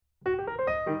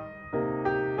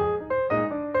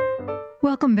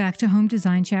Welcome back to Home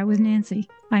Design Chat with Nancy.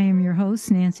 I am your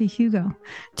host, Nancy Hugo.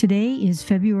 Today is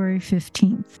February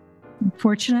 15th.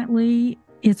 Unfortunately,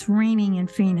 it's raining in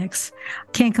Phoenix.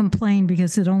 Can't complain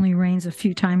because it only rains a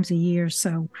few times a year,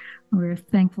 so we're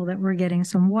thankful that we're getting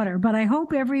some water. But I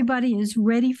hope everybody is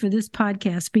ready for this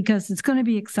podcast because it's going to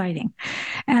be exciting.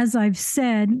 As I've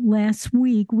said last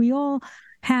week, we all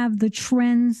have the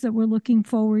trends that we're looking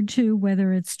forward to,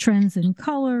 whether it's trends in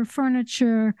color,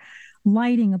 furniture,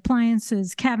 lighting,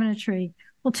 appliances, cabinetry.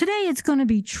 Well, today it's going to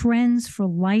be trends for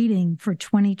lighting for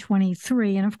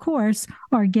 2023. And of course,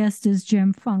 our guest is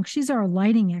Jem Funk. She's our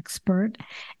lighting expert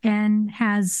and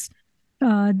has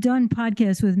done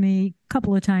podcasts with me a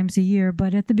couple of times a year.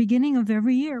 But at the beginning of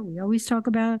every year, we always talk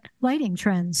about lighting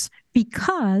trends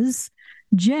because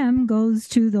Jem goes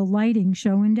to the lighting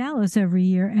show in Dallas every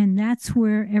year, and that's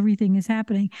where everything is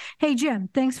happening. Hey, Jem,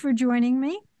 thanks for joining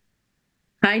me.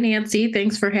 Hi, Nancy.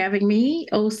 Thanks for having me.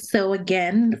 So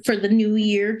again for the new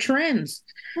year trends.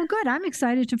 Well, good. I'm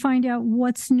excited to find out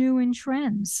what's new in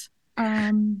trends.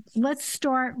 Let's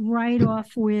start right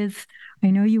off with,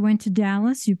 I know you went to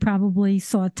Dallas. You probably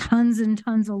saw tons and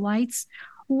tons of lights.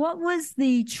 What was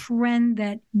the trend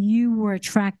that you were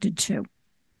attracted to?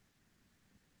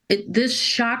 This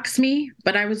shocks me,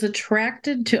 but I was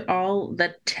attracted to all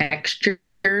the textured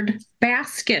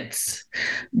baskets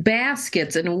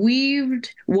and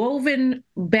woven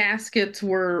baskets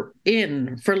were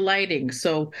in for lighting.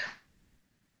 So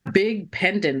big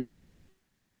pendant.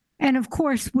 And of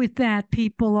course, with that,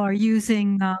 people are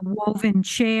using woven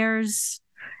chairs,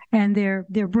 and they're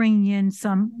bringing in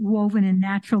some woven and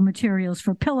natural materials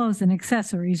for pillows and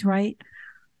accessories, right?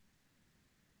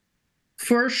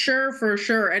 For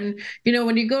sure. And,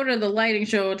 when you go to the lighting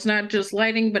show, it's not just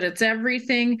lighting, but it's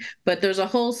everything. But there's a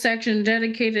whole section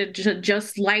dedicated to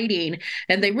just lighting.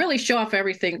 And they really show off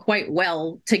everything quite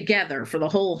well together for the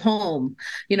whole home,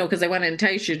 because they want to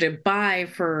entice you to buy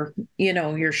for,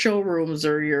 your showrooms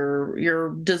or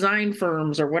your design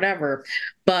firms or whatever.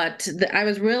 But I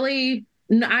was really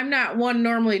I'm not one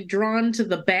normally drawn to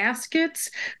the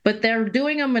baskets, but they're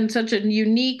doing them in such a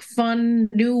unique, fun,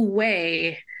 new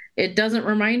way. It doesn't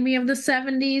remind me of the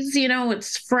 70s,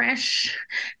 it's fresh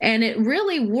and it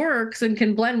really works and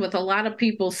can blend with a lot of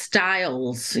people's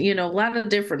styles, a lot of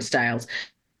different styles.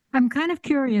 I'm kind of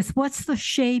curious, what's the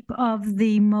shape of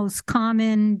the most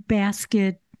common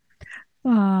basket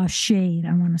shade,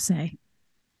 I want to say?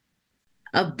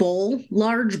 A bowl,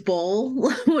 large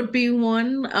bowl would be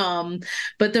one.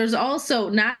 But there's also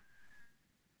not,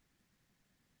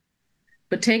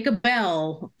 but take a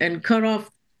bell and cut off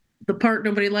the part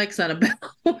nobody likes on a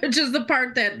bell, which is the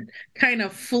part that kind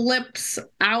of flips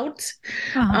out.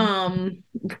 I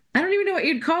don't even know what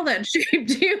you'd call that shape.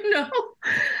 Do you know?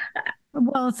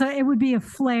 Well, it would be a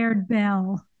flared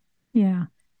bell. Yeah,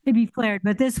 it'd be flared,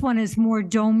 but this one is more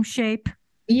dome shape.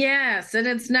 Yes, and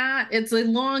it's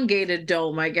elongated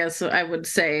dome, I guess I would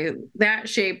say. That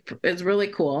shape is really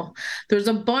cool. There's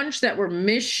a bunch that were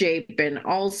misshapen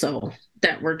also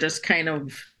that were just kind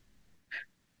of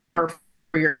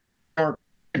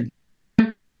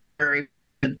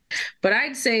but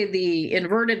I'd say the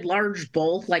inverted large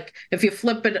bowl, like if you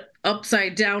flip it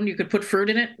upside down, you could put fruit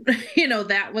in it.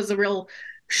 That was a real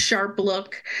sharp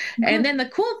look. And then the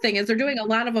cool thing is they're doing a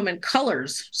lot of them in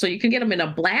colors. So you can get them in a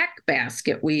black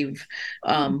basket weave.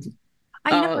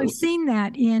 I've seen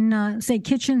that in, say,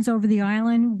 Kitchens Over the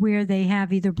Island, where they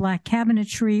have either black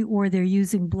cabinetry or they're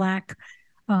using black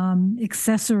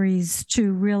accessories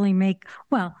to really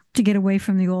to get away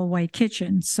from the all white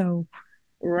kitchen. So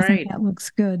right. I think that looks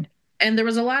good. And there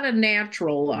was a lot of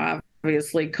natural,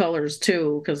 obviously, colors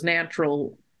too, because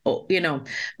natural, a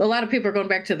lot of people are going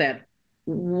back to that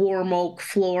warm oak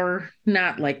floor,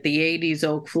 not like the 80s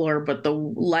oak floor, but the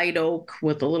light oak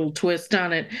with a little twist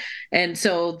on it. And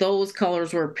so those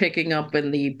colors were picking up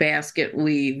in the basket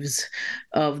weaves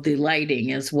of the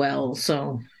lighting as well.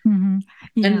 So,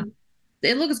 yeah. And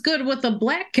it looks good with the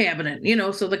black cabinet,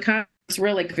 so the contrast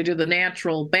really, if you do the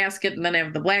natural basket and then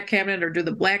have the black cabinet or do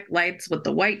the black lights with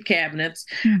the white cabinets,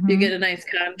 you get a nice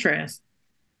contrast.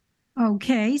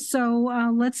 Okay,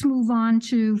 so let's move on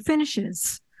to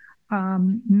finishes.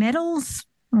 Metals,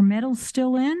 are metals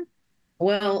still in?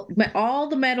 Well, all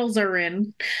the metals are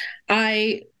in.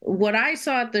 What I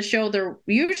saw at the show, they're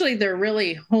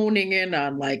really honing in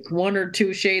on like one or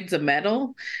two shades of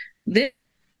metal. This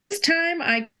time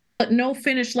I no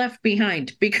finish left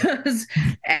behind because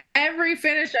every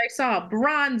finish I saw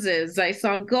bronzes, I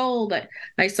saw gold,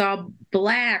 I saw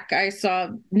black, I saw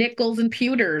nickels and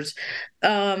pewters.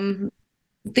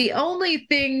 The only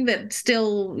thing that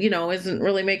still, isn't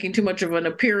really making too much of an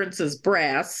appearance is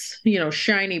brass,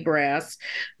 shiny brass.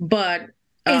 But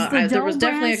Is the there dull was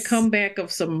definitely a brass? comeback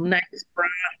of some nice brass.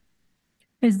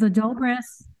 Is the dull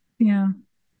brass? Yeah.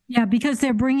 Yeah, because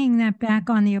they're bringing that back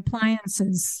on the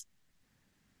appliances.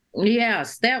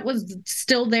 Yes, that was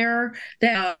still there.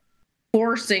 That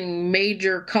forcing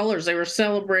major colors. They were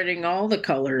celebrating all the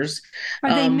colors.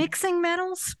 Are they Um, mixing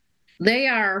metals? they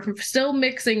are still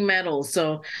mixing metals.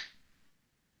 So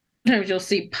sometimes you'll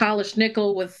see polished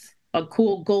nickel with a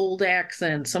cool gold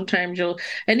accent. Sometimes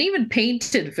and even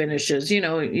painted finishes,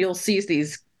 you'll see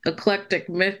these eclectic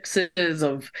mixes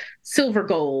of silver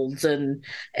golds and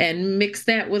mix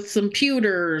that with some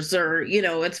pewters, or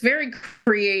it's very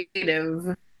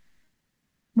creative.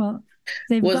 Well,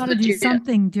 they've Was got to the do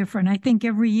something different. I think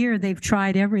every year they've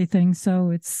tried everything,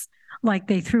 so it's like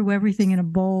they threw everything in a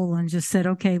bowl and just said,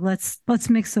 "Okay, let's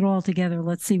mix it all together.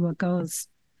 Let's see what goes."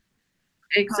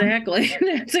 Um, Exactly.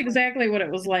 That's exactly what it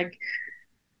was like.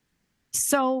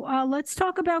 so let's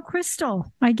talk about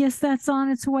Crystal. I guess that's on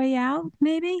its way out,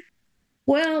 maybe,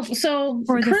 Well, so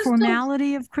or the Crystal,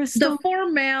 formality of the Crystal.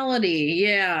 formality,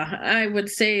 yeah, I would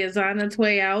say is on its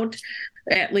way out,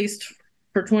 at least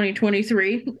for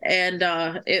 2023. And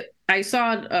I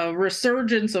saw a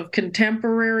resurgence of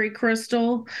contemporary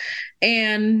Crystal,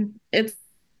 and it's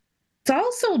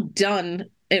also done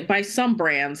by some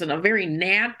brands in a very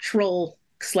natural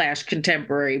slash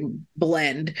contemporary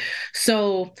blend.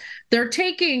 So they're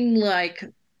taking, like,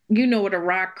 what a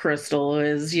rock crystal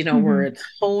is, where Mm-hmm. it's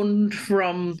honed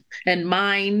from and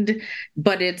mined,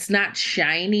 but it's not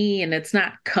shiny and it's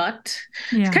not cut.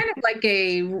 It's Yeah, kind of like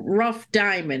a rough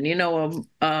diamond,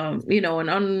 an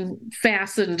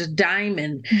unfastened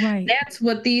diamond. right. That's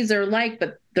what these are like,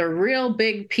 but they're real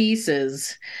big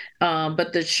pieces,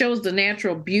 but that shows the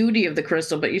natural beauty of the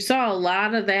crystal. But you saw a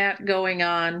lot of that going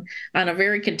on a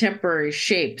very contemporary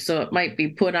shape. So it might be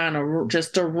put on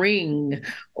just a ring,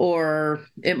 or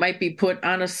it might be put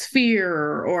on a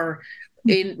sphere, or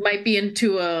it might be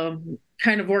into a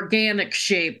kind of organic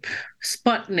shape,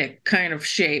 Sputnik kind of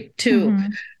shape too. Mm-hmm.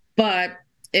 But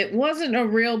it wasn't a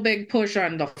real big push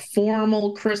on the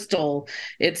formal crystal.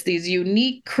 It's these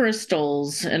unique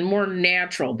crystals and more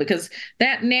natural, because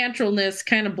that naturalness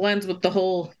kind of blends with the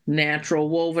whole natural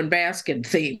woven basket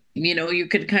theme. You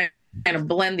could kind of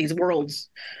blend these worlds.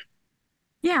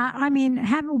 Yeah, I mean,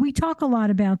 we talk a lot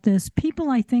about this. People,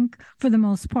 I think, for the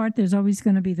most part, there's always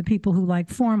going to be the people who like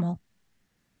formal,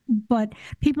 but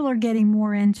people are getting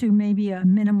more into maybe a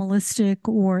minimalistic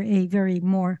or a very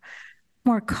more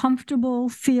comfortable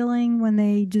feeling when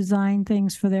they design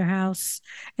things for their house.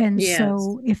 And Yes.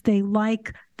 so if they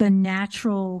like the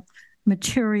natural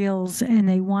materials and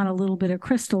they want a little bit of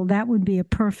crystal, that would be a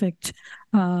perfect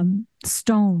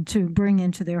stone to bring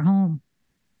into their home.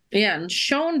 Yeah, and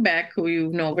Schoenbeck, who you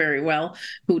know very well,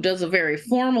 who does a very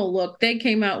formal look, they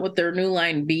came out with their new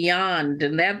line Beyond,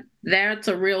 and that's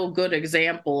a real good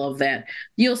example of that.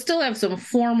 You'll still have some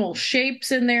formal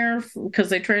shapes in there because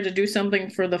they try to do something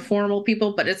for the formal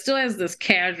people, but it still has this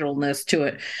casualness to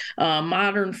it.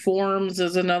 Modern Forms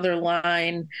is another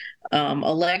line,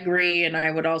 Allegri, and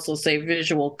I would also say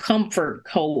Visual Comfort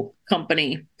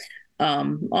Company.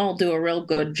 All do a real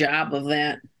good job of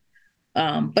that.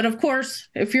 But of course,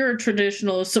 if you're a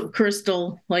traditionalist of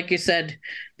crystal, like you said,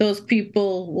 those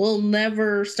people will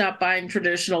never stop buying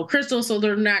traditional crystal, so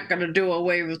they're not going to do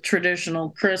away with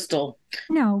traditional crystal.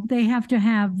 No, they have to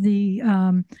have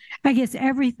I guess,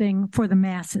 everything for the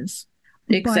masses.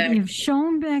 But Exactly. if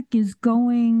Schoenbeck is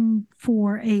going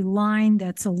for a line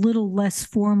that's a little less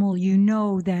formal, you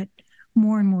know that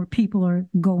more and more people are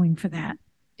going for that.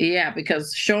 Yeah,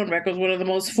 because Schoenbeck was one of the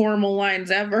most formal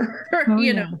lines ever. Oh,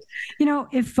 yeah.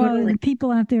 If Literally. the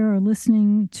people out there are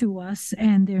listening to us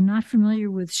and they're not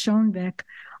familiar with Schoenbeck,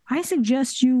 I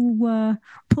suggest you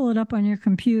pull it up on your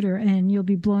computer and you'll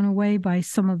be blown away by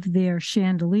some of their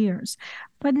chandeliers.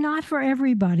 But not for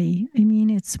everybody. I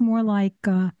mean, it's more like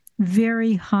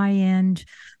very high end,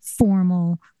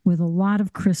 formal, with a lot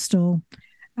of crystal.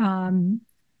 Um,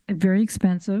 Very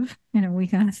expensive. We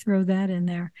got to throw that in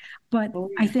there. But Oh,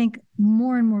 I yeah. think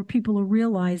more and more people are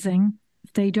realizing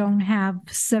if they don't have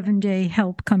 7-day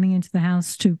help coming into the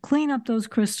house to clean up those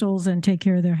crystals and take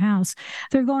care of their house,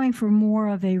 they're going for more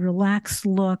of a relaxed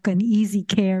look, an easy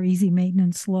care, easy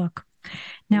maintenance look.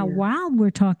 Now, Yeah. while we're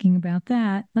talking about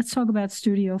that, let's talk about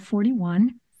Studio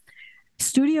 41.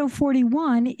 Studio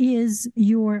 41 is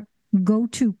your go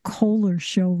to Kohler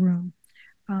showroom.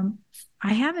 Um,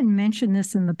 I haven't mentioned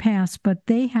this in the past, but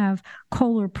they have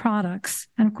Kohler products.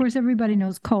 And of course, everybody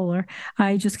knows Kohler.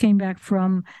 I just came back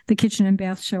from the Kitchen and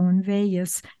Bath Show in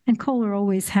Vegas, and Kohler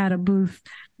always had a booth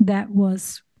that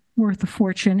was worth a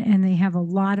fortune, and they have a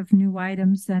lot of new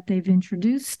items that they've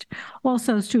introduced.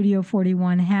 Also, Studio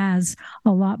 41 has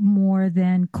a lot more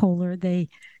than Kohler. They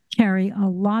carry a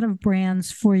lot of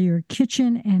brands for your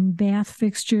kitchen and bath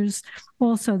fixtures.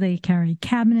 Also, they carry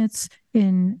cabinets.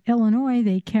 In Illinois,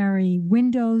 they carry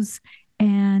windows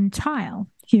and tile.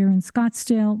 Here in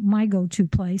Scottsdale, my go-to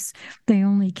place, they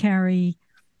only carry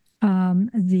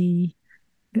the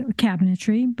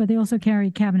cabinetry, but they also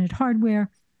carry cabinet hardware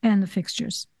and the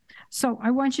fixtures. So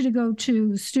I want you to go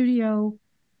to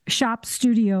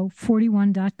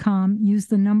shopstudio41.com. Use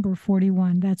the number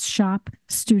 41. That's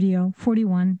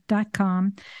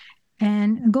shopstudio41.com.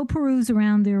 And go peruse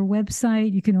around their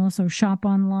website. You can also shop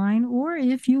online. Or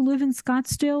if you live in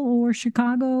Scottsdale or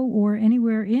Chicago or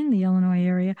anywhere in the Illinois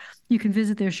area, you can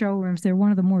visit their showrooms. They're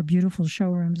one of the more beautiful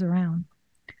showrooms around.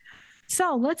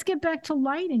 So let's get back to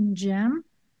lighting, Jem.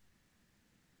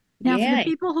 Now, for the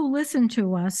people who listen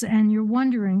to us and you're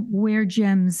wondering where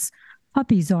Jem's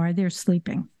puppies are, they're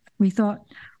sleeping. We thought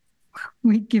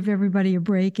we'd give everybody a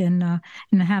break and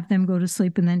have them go to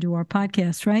sleep and then do our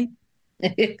podcast, right?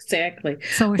 Exactly.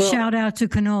 So shout out to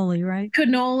Cannoli, right?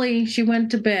 Cannoli, she went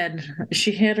to bed.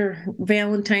 She had her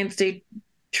Valentine's Day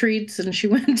treats and she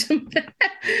went to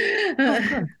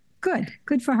bed.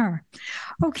 Good for her.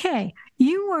 Okay.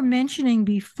 You were mentioning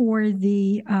before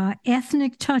the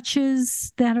ethnic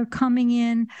touches that are coming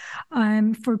in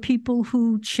for people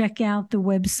who check out the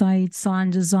websites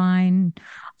on design.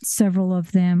 Several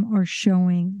of them are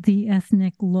showing the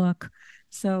ethnic look.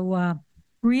 So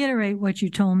reiterate what you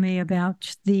told me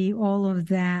about all of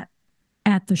that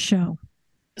at the show.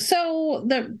 So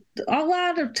a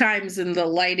lot of times in the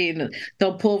lighting,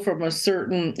 they'll pull from a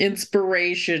certain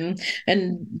inspiration.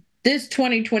 And this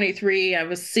 2023, I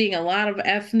was seeing a lot of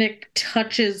ethnic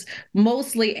touches,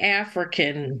 mostly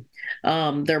African,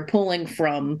 they're pulling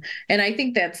from. And I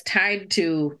think that's tied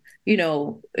to,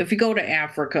 if you go to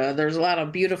Africa, there's a lot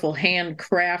of beautiful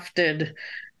handcrafted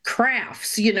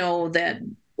crafts, that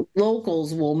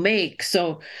locals will make.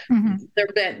 So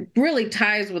that really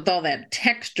ties with all that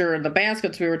texture and the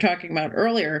baskets we were talking about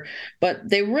earlier. But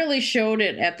they really showed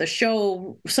it at the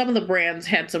show. Some of the brands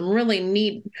had some really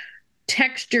neat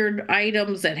textured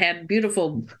items that had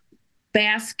beautiful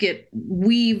basket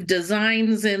weave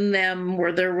designs in them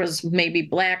where there was maybe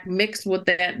black mixed with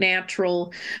that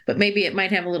natural, but maybe it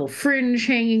might have a little fringe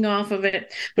hanging off of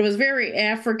it. But it was very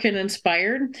African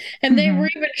inspired. And they were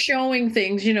even showing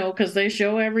things, because they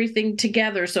show everything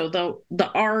together. So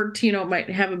the art, might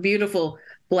have a beautiful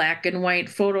black and white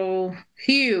photo,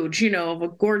 huge, of a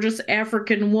gorgeous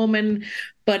African woman,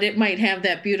 but it might have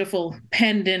that beautiful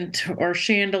pendant or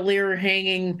chandelier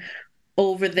hanging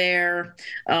over there.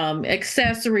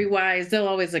 Accessory wise, they'll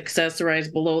always accessorize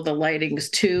below the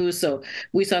lightings too. So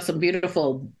we saw some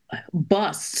beautiful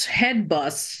head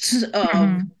busts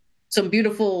of some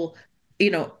beautiful,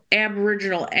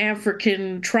 Aboriginal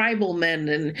African tribal men.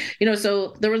 And,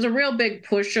 so there was a real big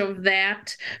push of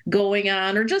that going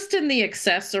on, or just in the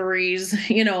accessories,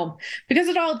 because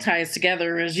it all ties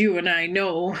together, as you and I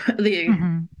know,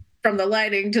 from the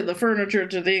lighting to the furniture,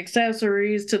 to the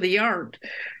accessories, to the art.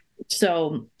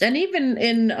 So, and even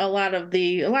in a lot of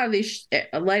these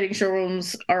lighting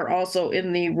showrooms are also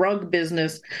in the rug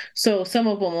business. So some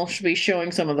of them will be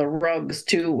showing some of the rugs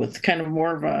too, with kind of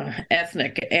more of a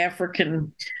ethnic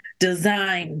African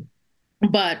design.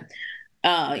 But,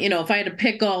 if I had to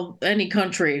pick any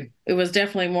country, it was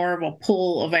definitely more of a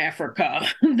pull of Africa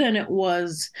than it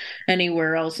was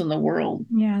anywhere else in the world.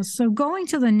 Yeah. So going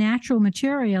to the natural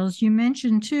materials, you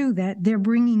mentioned too that they're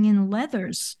bringing in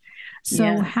leathers.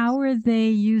 So how are they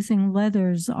using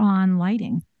leathers on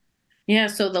lighting? Yeah,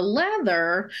 so the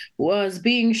leather was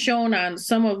being shown on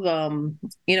some of them.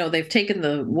 They've taken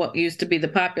what used to be the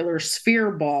popular sphere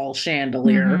ball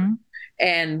chandelier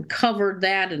and covered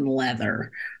that in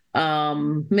leather.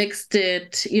 Mixed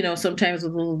it, sometimes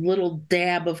with a little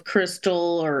dab of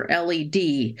crystal or LED.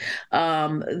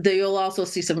 You'll also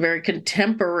see some very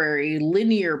contemporary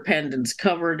linear pendants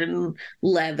covered in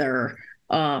leather.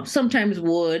 Sometimes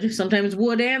wood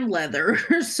and leather.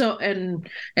 So and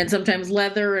sometimes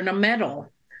leather and a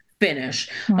metal finish.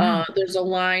 Wow. There's a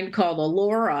line called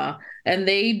Allura, and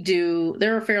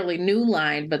they're a fairly new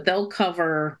line, but they'll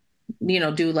cover,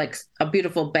 do like a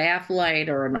beautiful bath light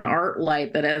or an art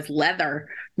light that has leather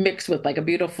mixed with like a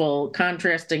beautiful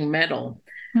contrasting metal.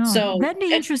 Oh, so that'd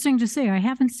be interesting to see. I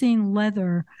haven't seen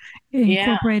leather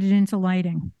incorporated into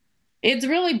lighting. It's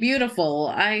really beautiful.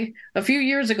 A few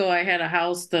years ago I had a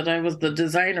house that I was the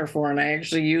designer for, and I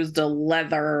actually used a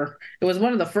leather. It was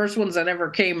one of the first ones that ever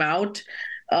came out.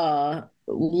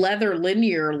 Leather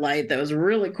linear light that was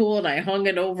really cool, and I hung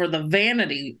it over the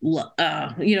vanity,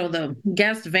 the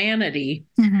guest vanity,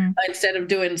 Mm-hmm. instead of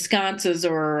doing sconces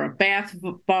or a bath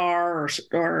bar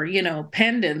or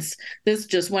pendants. This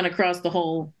just went across the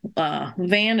whole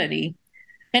vanity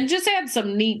and just add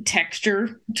some neat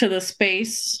texture to the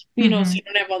space, so Mm-hmm. you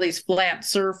don't have all these flat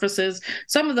surfaces.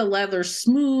 Some of the leather's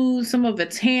smooth, some of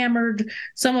it's hammered,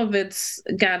 some of it's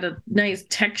got a nice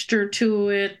texture to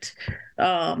it.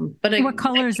 What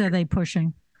colors are they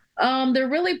pushing? They're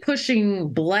really pushing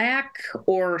black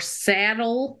or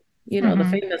saddle, the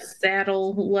Mm-hmm. famous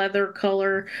saddle leather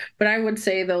color. But I would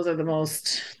say those are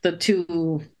the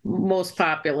two most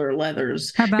popular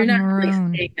leathers. How You're about not really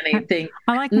maroon? seeing anything.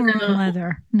 I like maroon No,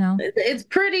 leather. No. it's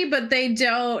pretty, but they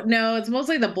don't. No, it's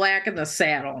mostly the black and the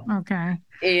saddle. Okay.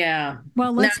 Yeah.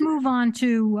 Well, Now, let's move on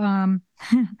to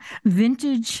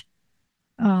vintage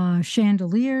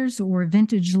chandeliers or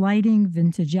vintage lighting,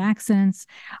 vintage accents.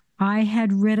 I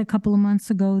had read a couple of months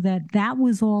ago that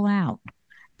was all out.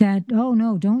 That, oh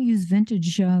no, don't use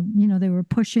vintage. They were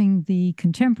pushing the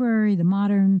contemporary, the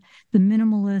modern, the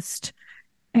minimalist,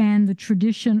 and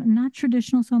the not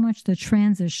traditional so much, the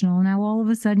transitional. Now all of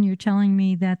a sudden you're telling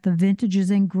me that the vintage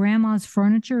is in grandma's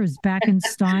furniture is back in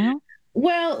style.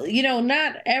 well,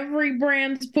 not every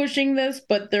brand's pushing this,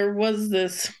 but there was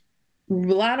this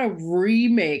lot of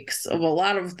remakes of a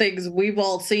lot of things we've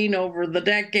all seen over the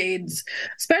decades,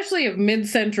 especially of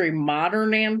mid-century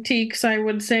modern antiques, I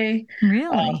would say. Uh,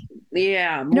 Really?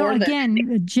 yeah, No, more than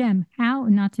again, Jem, how,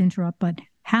 not to interrupt, but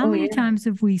how oh many yeah, times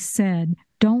have we said,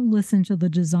 don't listen to the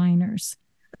designers?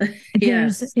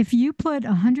 yes. If you put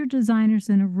 100 designers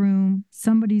in a room,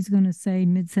 somebody's going to say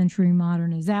mid-century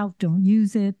modern is out, don't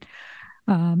use it.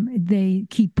 They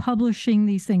keep publishing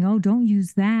these things. Oh, don't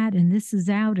use that, and this is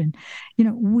out. And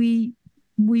we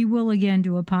will again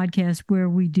do a podcast where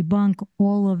we debunk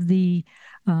all of the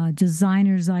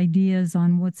designers' ideas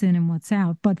on what's in and what's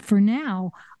out. But for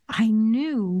now, I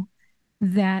knew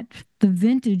that the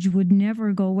vintage would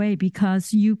never go away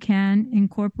because you can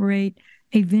incorporate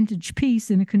a vintage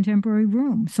piece in a contemporary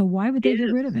room. So why would they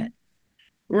get rid of it?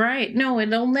 Right. No,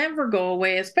 and they'll never go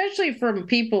away, especially from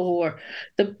people who are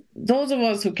those of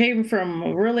us who came from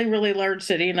a really, really large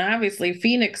city. And obviously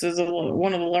Phoenix is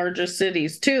one of the largest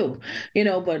cities too,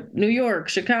 but New York,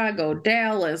 Chicago,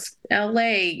 Dallas,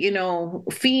 LA,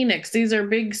 Phoenix, these are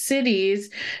big cities.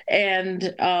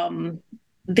 And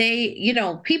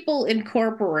people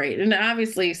incorporate, and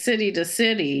obviously city to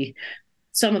city,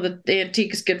 some of the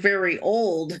antiques get very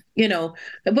old,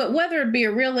 but whether it be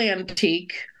a real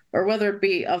antique or whether it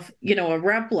be a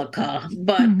replica,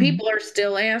 but Mm-hmm. people are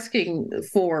still asking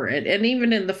for it, and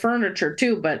even in the furniture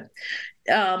too. But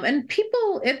and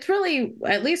people, it's really,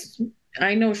 at least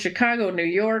I know Chicago, New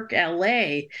York,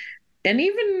 LA, and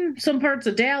even some parts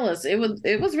of Dallas, it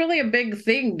was really a big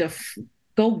thing to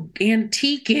go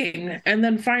antiquing and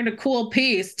then find a cool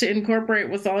piece to incorporate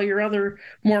with all your other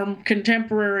more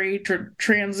contemporary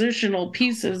transitional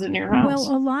pieces in your Well, house.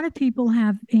 a lot of people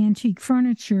have antique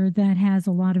furniture that has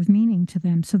a lot of meaning to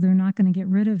them, so they're not going to get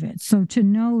rid of it. So to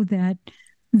know that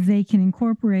they can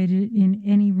incorporate it in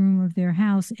any room of their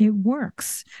house, it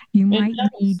works. You It might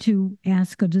need does. to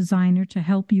ask a designer to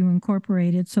help you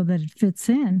incorporate it so that it fits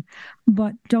in,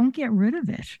 but don't get rid of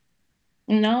it.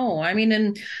 No, I mean,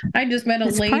 and I just met a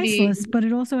It's lady. priceless, but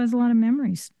it also has a lot of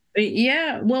memories.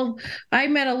 Yeah, well, I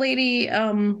met a lady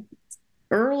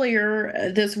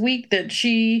earlier this week that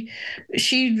she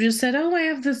just said, "Oh, I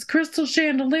have this crystal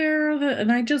chandelier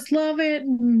and I just love it.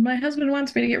 And my husband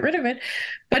wants me to get rid of it."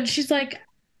 But she's like,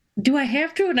 "Do I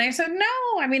have to?" And I said,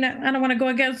 "No. I mean, I don't want to go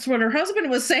against what her husband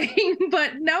was saying,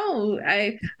 but no."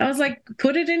 I was like,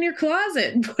 "Put it in your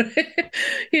closet."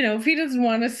 If he doesn't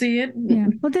want to see it. Yeah.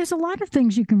 Well, there's a lot of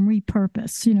things you can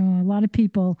repurpose. A lot of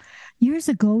people years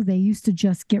ago, they used to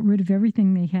just get rid of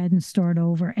everything they had and start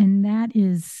over. And that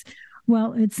is,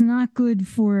 well, it's not good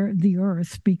for the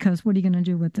earth because what are you going to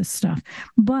do with this stuff?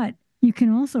 But you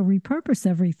can also repurpose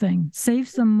everything, save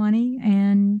some money,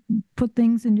 and put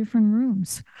things in different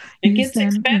rooms, It use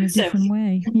gets them in a expensive, different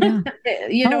way. Yeah.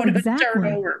 Oh, to start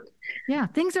exactly. over. Yeah.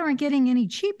 Things aren't getting any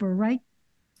cheaper, right?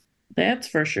 That's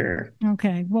for sure.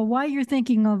 Okay. Well, while you're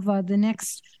thinking of the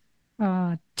next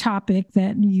topic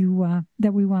that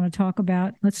we want to talk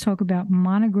about, let's talk about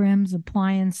Monogram's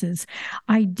appliances.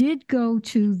 I did go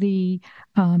to the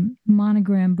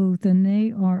Monogram booth, and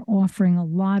they are offering a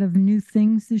lot of new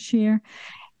things this year.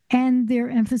 And they're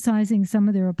emphasizing some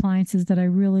of their appliances that I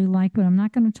really like, but I'm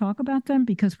not going to talk about them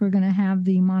because we're going to have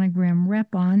the Monogram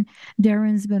rep on.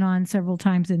 Darren's been on several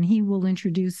times and he will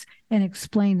introduce and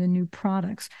explain the new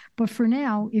products. But for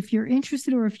now, if you're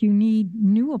interested or if you need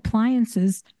new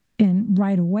appliances in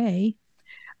right away,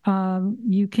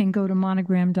 you can go to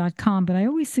monogram.com. But I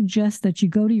always suggest that you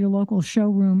go to your local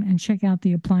showroom and check out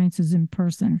the appliances in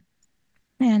person.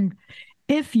 And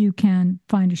if you can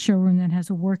find a showroom that has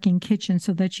a working kitchen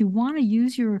so that you want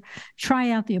to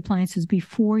try out the appliances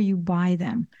before you buy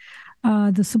them.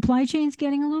 The supply chain's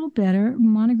getting a little better.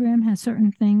 Monogram has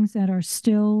certain things that are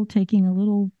still taking a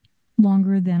little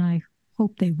longer than I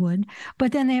hoped they would.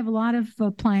 But then they have a lot of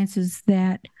appliances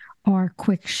that are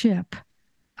quick ship.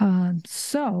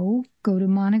 So go to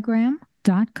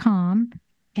monogram.com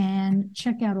and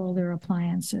check out all their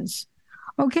appliances.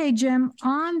 Okay, Jim,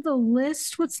 on the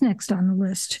list, what's next on the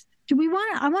list? I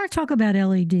want to talk about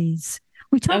LEDs.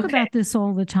 We talk about this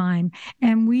all the time,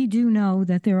 and we do know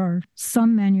that there are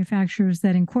some manufacturers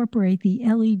that incorporate the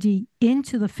LED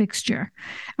into the fixture.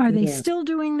 Are they still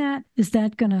doing that? Is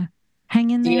that going to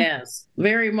hang in there? Yes,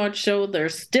 very much so. They're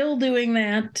still doing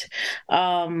that.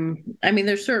 I mean,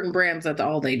 there's certain brands that's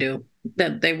all they do,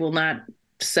 that they will not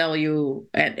sell you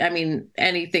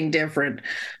anything different.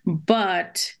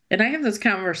 But, and I have this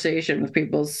conversation with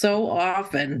people so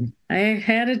often. I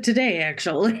had it today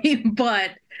actually,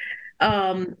 but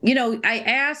I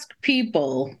ask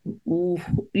people,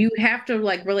 you have to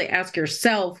really ask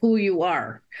yourself who you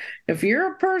are. If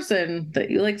you're a person that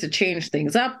you like to change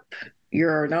things up,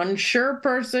 you're an unsure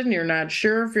person, you're not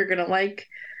sure if you're going to like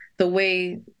the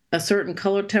way a certain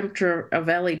color temperature of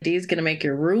LED is going to make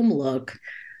your room look,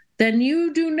 then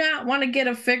you do not want to get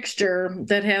a fixture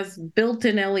that has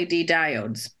built-in LED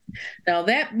diodes. Now,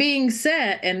 that being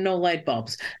said, and no light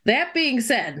bulbs. That being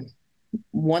said,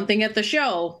 one thing at the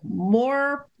show,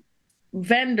 more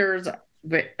vendors,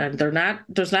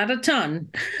 there's not a ton,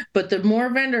 but the more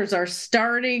vendors are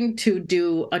starting to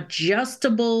do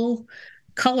adjustable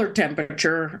color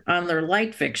temperature on their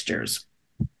light fixtures.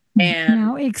 And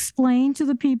now explain to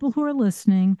the people who are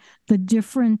listening the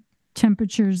different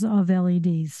temperatures of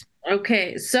LEDs.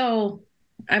 Okay, so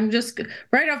I'm just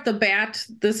right off the bat,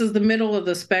 this is the middle of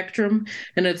the spectrum,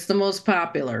 and it's the most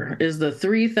popular, is the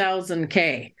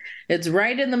 3000K. It's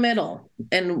right in the middle.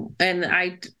 And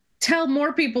I tell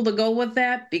more people to go with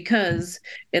that because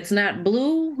it's not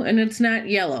blue and it's not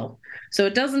yellow. So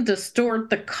it doesn't distort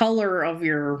the color of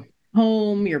your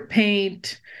home, your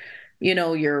paint,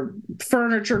 your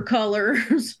furniture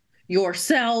colors,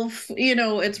 yourself,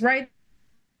 it's right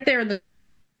there in the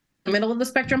middle of the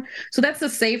spectrum. So that's the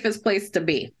safest place to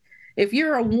be. If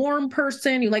you're a warm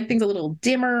person, you like things a little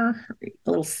dimmer, a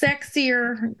little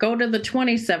sexier, go to the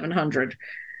 2700.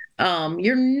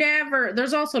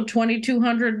 There's also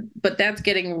 2200, but that's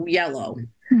getting yellow.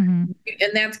 Mm-hmm.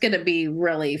 And that's going to be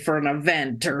really for an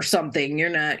event or something. You're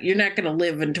not going to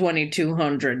live in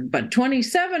 2200, but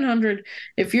 2700,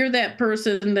 if you're that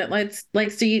person that likes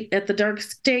to eat at the dark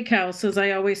steakhouse, as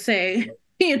I always say,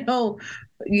 beautiful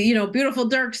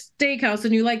dark steakhouse,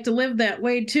 and you like to live that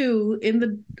way too,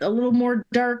 a little more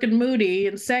dark and moody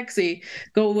and sexy,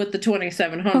 go with the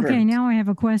 2700. Okay, now I have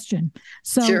a question.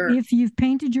 So if you've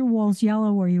painted your walls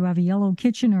yellow, or you have a yellow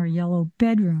kitchen or a yellow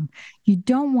bedroom, you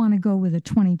don't want to go with a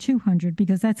 2200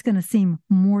 because that's going to seem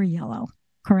more yellow,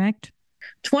 correct?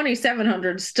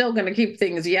 2700 is still going to keep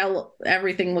things yellow,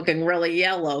 everything looking really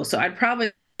yellow. So I'd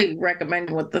probably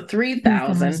recommend with the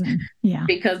 3000,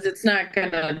 because it's not going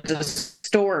to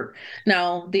distort.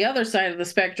 Now, the other side of the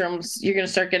spectrums, you're going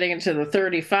to start getting into the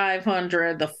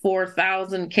 3500, the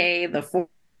 4000K,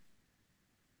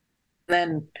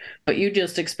 but you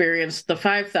just experienced the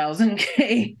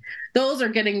 5000K. Those are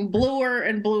getting bluer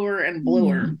and bluer and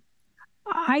bluer. Yeah.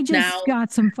 I just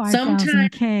got some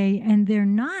 5000K and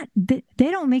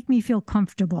they don't make me feel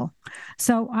comfortable.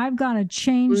 So I've got to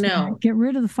change that, get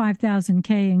rid of the 5000K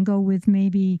and go with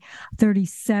maybe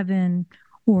 37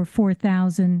 or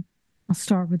 4000. I'll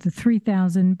start with the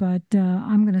 3000, but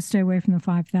I'm going to stay away from the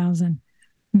 5000.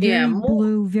 Very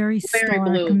blue, very stark.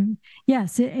 Blue.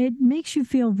 Yes, it makes you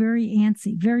feel very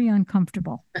antsy, very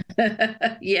uncomfortable.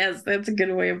 Yes, that's a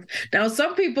good way of. Now,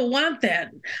 some people want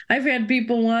that. I've had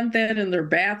people want that in their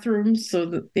bathrooms, so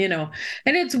that,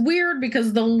 and it's weird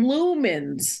because the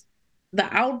lumens,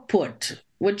 the output,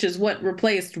 which is what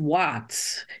replaced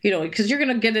watts, because you're going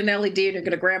to get an LED and you're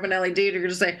going to grab an LED and you're going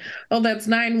to say, oh, that's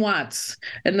 9 watts.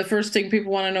 And the first thing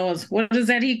people want to know is, what does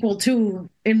that equal to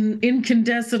in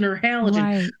incandescent or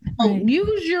halogen? Right.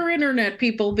 Use your internet,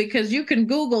 people, because you can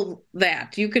Google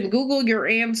that. You can Google your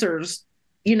answers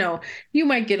you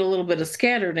might get a little bit of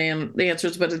scattered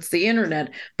answers, but it's the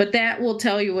internet. But that will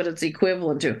tell you what it's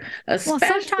equivalent to. Well,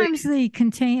 sometimes the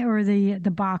container or the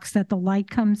box that the light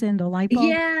comes in, the light bulb.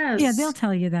 Yes. Yeah, they'll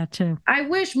tell you that too. I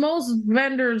wish most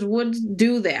vendors would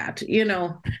do that,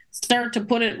 start to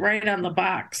put it right on the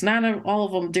box. Not all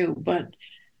of them do, but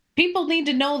people need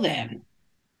to know that.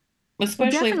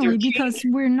 Especially definitely, because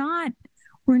we're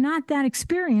not that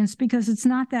experienced, because it's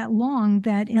not that long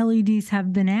that LEDs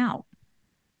have been out.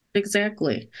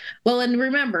 Exactly. Well, and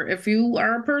remember, if you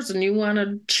are a person, you want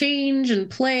to change and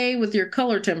play with your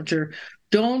color temperature,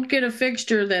 don't get a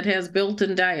fixture that has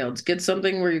built-in diodes. Get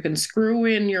something where you can screw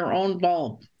in your own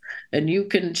bulb and you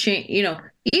can change,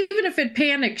 even if it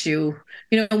panics you,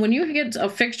 when you get a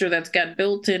fixture that's got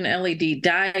built-in LED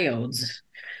diodes,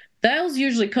 those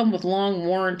usually come with long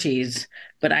warranties,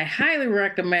 but I highly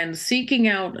recommend seeking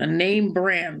out a name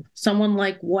brand, someone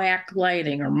like Whack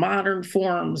Lighting or Modern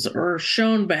Forms or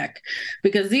Schoenbeck,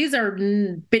 because these are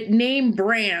name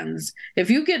brands.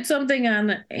 If you get something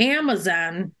on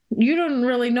Amazon, you don't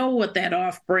really know what that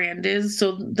off brand is,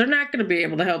 so they're not going to be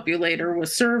able to help you later with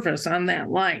service on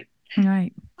that light.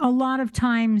 Right. A lot of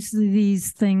times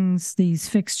these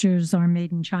fixtures are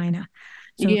made in China.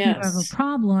 So if you have a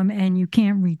problem and you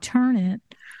can't return it,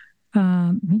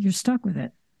 you're stuck with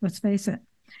it. Let's face it.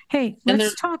 Hey,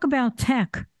 let's talk about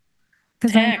tech,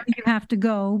 because I know you have to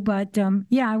go. But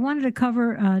I wanted to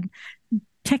cover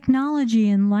technology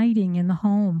and lighting in the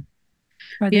home.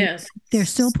 They're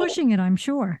still pushing it, I'm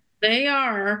sure. They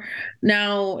are.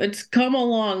 Now, it's come a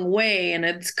long way, and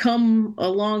it's come a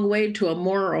long way to a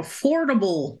more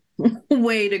affordable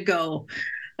way to go.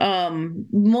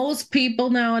 Most people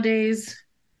nowadays,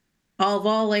 of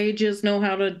all ages, know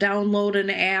how to download an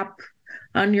app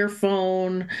on your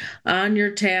phone, on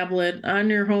your tablet, on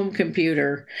your home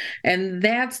computer. And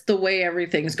that's the way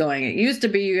everything's going. It used to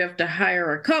be you have to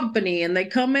hire a company and they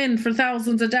come in for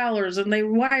thousands of dollars and they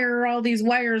wire all these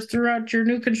wires throughout your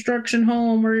new construction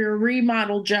home or your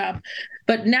remodel job.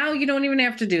 But now you don't even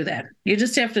have to do that. You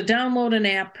just have to download an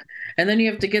app, and then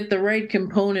you have to get the right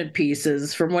component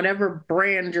pieces from whatever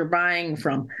brand you're buying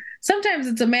from. Sometimes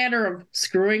it's a matter of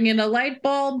screwing in a light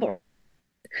bulb,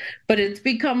 but it's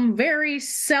become very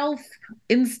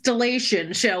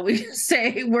self-installation, shall we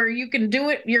say, where you can do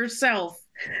it yourself.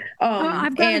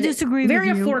 I've got to disagree with you. Very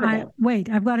affordable.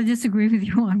 I've got to disagree with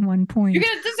you on one point. You're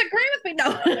going to disagree with me?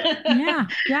 No.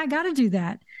 Yeah, I got to do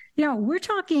that. We're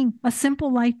talking a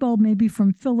simple light bulb, maybe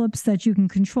from Philips, that you can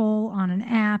control on an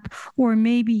app, or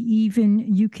maybe even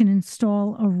you can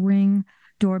install a Ring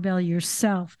doorbell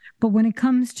yourself. But when it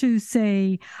comes to,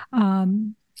 say,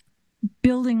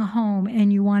 building a home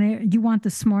and you want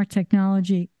the smart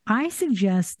technology, I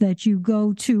suggest that you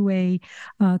go to a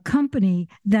company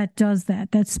that does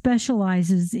that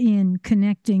specializes in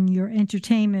connecting your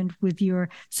entertainment with your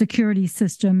security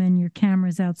system and your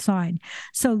cameras outside.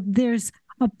 So there's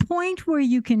a point where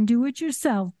you can do it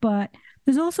yourself, but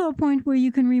there's also a point where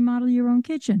you can remodel your own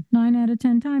kitchen. 9 out of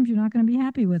 10 times, you're not going to be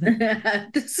happy with it.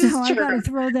 I've got to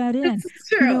throw that in. This is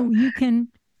true. You can,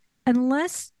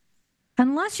 unless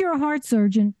you're a heart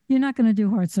surgeon, you're not going to do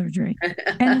heart surgery.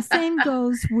 And the same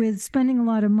goes with spending a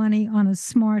lot of money on a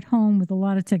smart home with a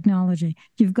lot of technology.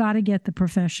 You've got to get the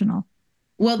professional.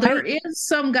 Well, there is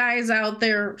some guys out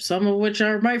there, some of which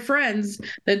are my friends,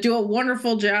 that do a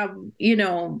wonderful job,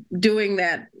 doing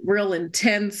that real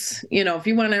intense, if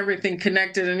you want everything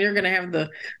connected and you're going to have the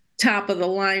top of the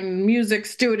line music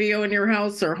studio in your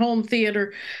house or home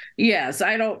theater. Yes,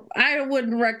 I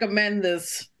wouldn't recommend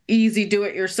this easy do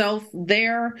it yourself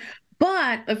there.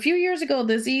 But a few years ago,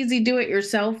 this easy do it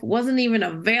yourself wasn't even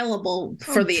available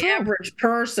for the average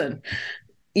person.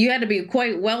 You had to be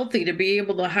quite wealthy to be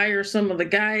able to hire some of the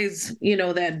guys,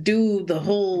 that do the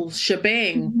whole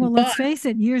shebang. Well, let's face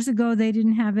it, years ago, they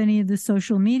didn't have any of the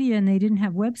social media and they didn't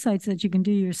have websites that you can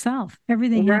do yourself.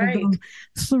 Everything had to go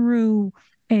through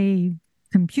a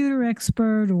computer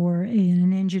expert or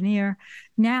an engineer.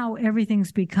 Now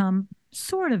everything's become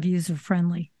sort of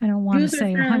user-friendly. I don't want to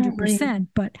say 100%,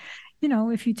 but,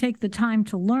 if you take the time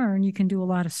to learn, you can do a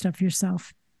lot of stuff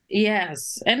yourself.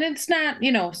 Yes. And it's not,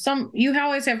 you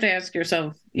always have to ask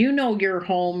yourself, your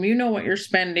home, what you're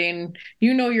spending,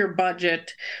 your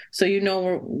budget, so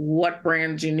what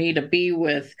brands you need to be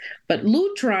with. But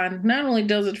Lutron not only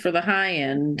does it for the high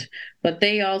end, but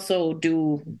they also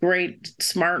do great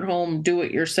smart home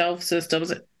do-it-yourself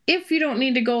systems. If you don't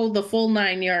need to go the full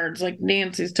 9 yards, like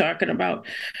Nancy's talking about,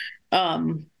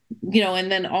 and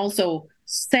then also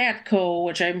Satco,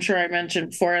 which I'm sure I mentioned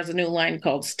before, has a new line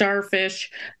called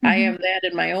Starfish. Mm-hmm. I have that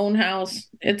in my own house.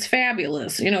 It's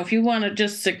fabulous. If you want to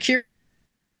just secure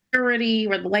security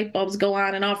where the light bulbs go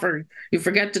on and off, or you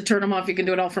forget to turn them off. You can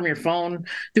do it all from your phone,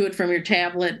 do it from your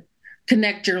tablet,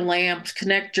 connect your lamps,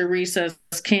 connect your recess,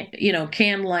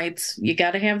 can lights. You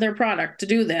got to have their product to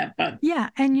do that. But yeah.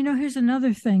 And here's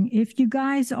another thing. If you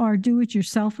guys are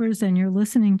do-it-yourselfers and you're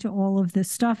listening to all of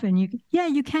this stuff, and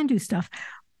you can do stuff,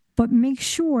 but make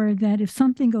sure that if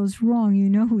something goes wrong, you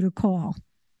know who to call,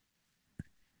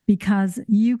 because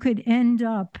you could end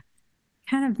up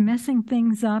kind of messing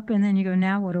things up, and then you go,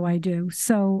 now what do I do?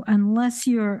 So unless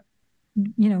you're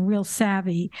real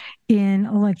savvy in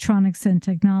electronics and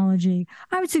technology,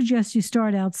 I would suggest you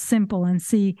start out simple and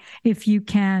see if you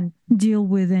can deal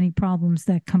with any problems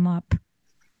that come up.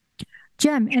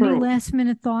 Jem, any last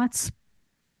minute thoughts?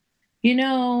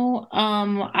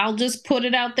 I'll just put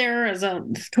it out there as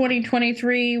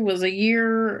 2023 was a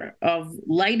year of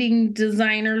lighting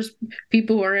designers,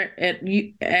 people who are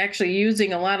actually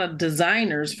using a lot of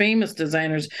designers, famous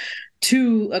designers,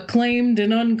 to acclaimed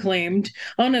and unacclaimed,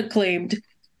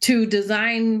 to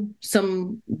design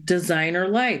some designer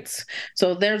lights.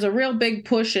 So there's a real big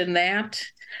push in that.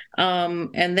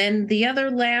 And then the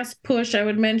other last push I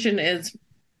would mention is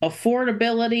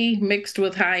affordability mixed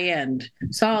with high end.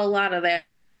 Saw a lot of that.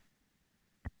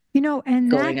 And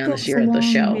going that on goes this year at the along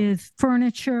show with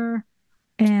furniture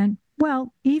and,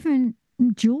 well, even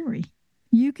jewelry.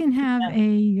 You can have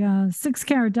a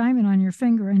 6-carat diamond on your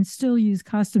finger and still use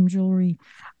custom jewelry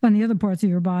on the other parts of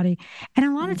your body. And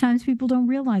a lot of times people don't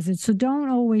realize it. So don't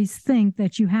always think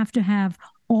that you have to have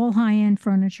all high-end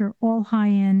furniture, all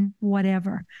high-end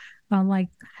whatever. Like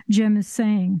Jem is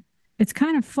saying, it's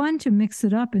kind of fun to mix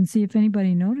it up and see if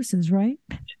anybody notices, right?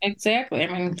 Exactly. I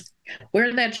mean,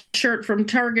 wear that shirt from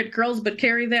Target Girls, but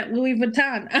carry that Louis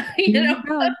Vuitton.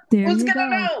 Who's going to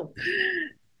know?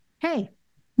 Hey,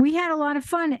 we had a lot of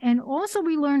fun. And also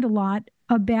we learned a lot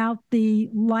about the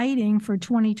lighting for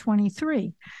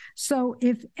 2023. So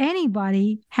if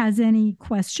anybody has any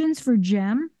questions for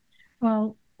Jem,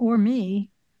 or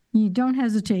me, you don't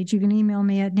hesitate. You can email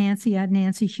me at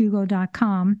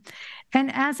nancy@nancyhugo.com. And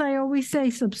as I always say,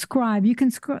 subscribe. You can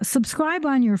subscribe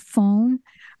on your phone.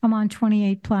 I'm on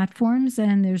 28 platforms,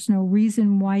 and there's no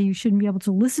reason why you shouldn't be able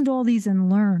to listen to all these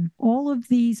and learn. All of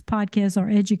these podcasts are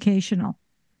educational.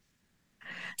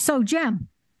 So, Jem,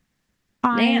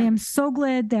 I am so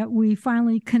glad that we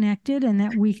finally connected and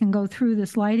that we can go through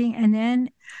this lighting. And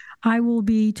then I will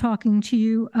be talking to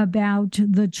you about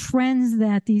the trends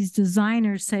that these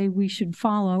designers say we should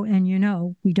follow. And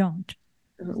we don't.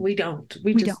 We don't.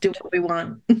 We just do what we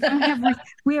want.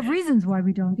 We have reasons why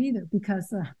we don't either,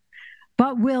 because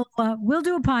but we'll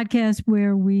do a podcast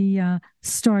where we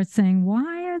start saying,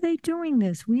 why are they doing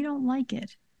this? We don't like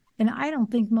it. And I don't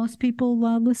think most people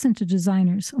listen to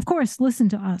designers. Of course, listen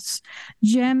to us.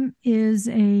 Jem is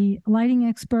a lighting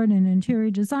expert and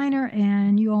interior designer,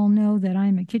 and you all know that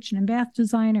I'm a kitchen and bath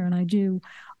designer, and I do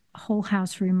whole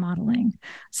house remodeling.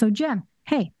 So, Jem,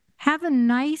 hey, have a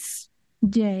nice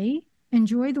day.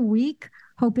 Enjoy the week.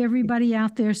 Hope everybody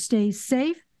out there stays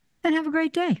safe, and have a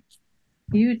great day.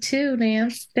 You too,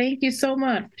 Nance. Thank you so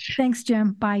much. Thanks,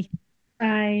 Jem. Bye.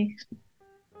 Bye.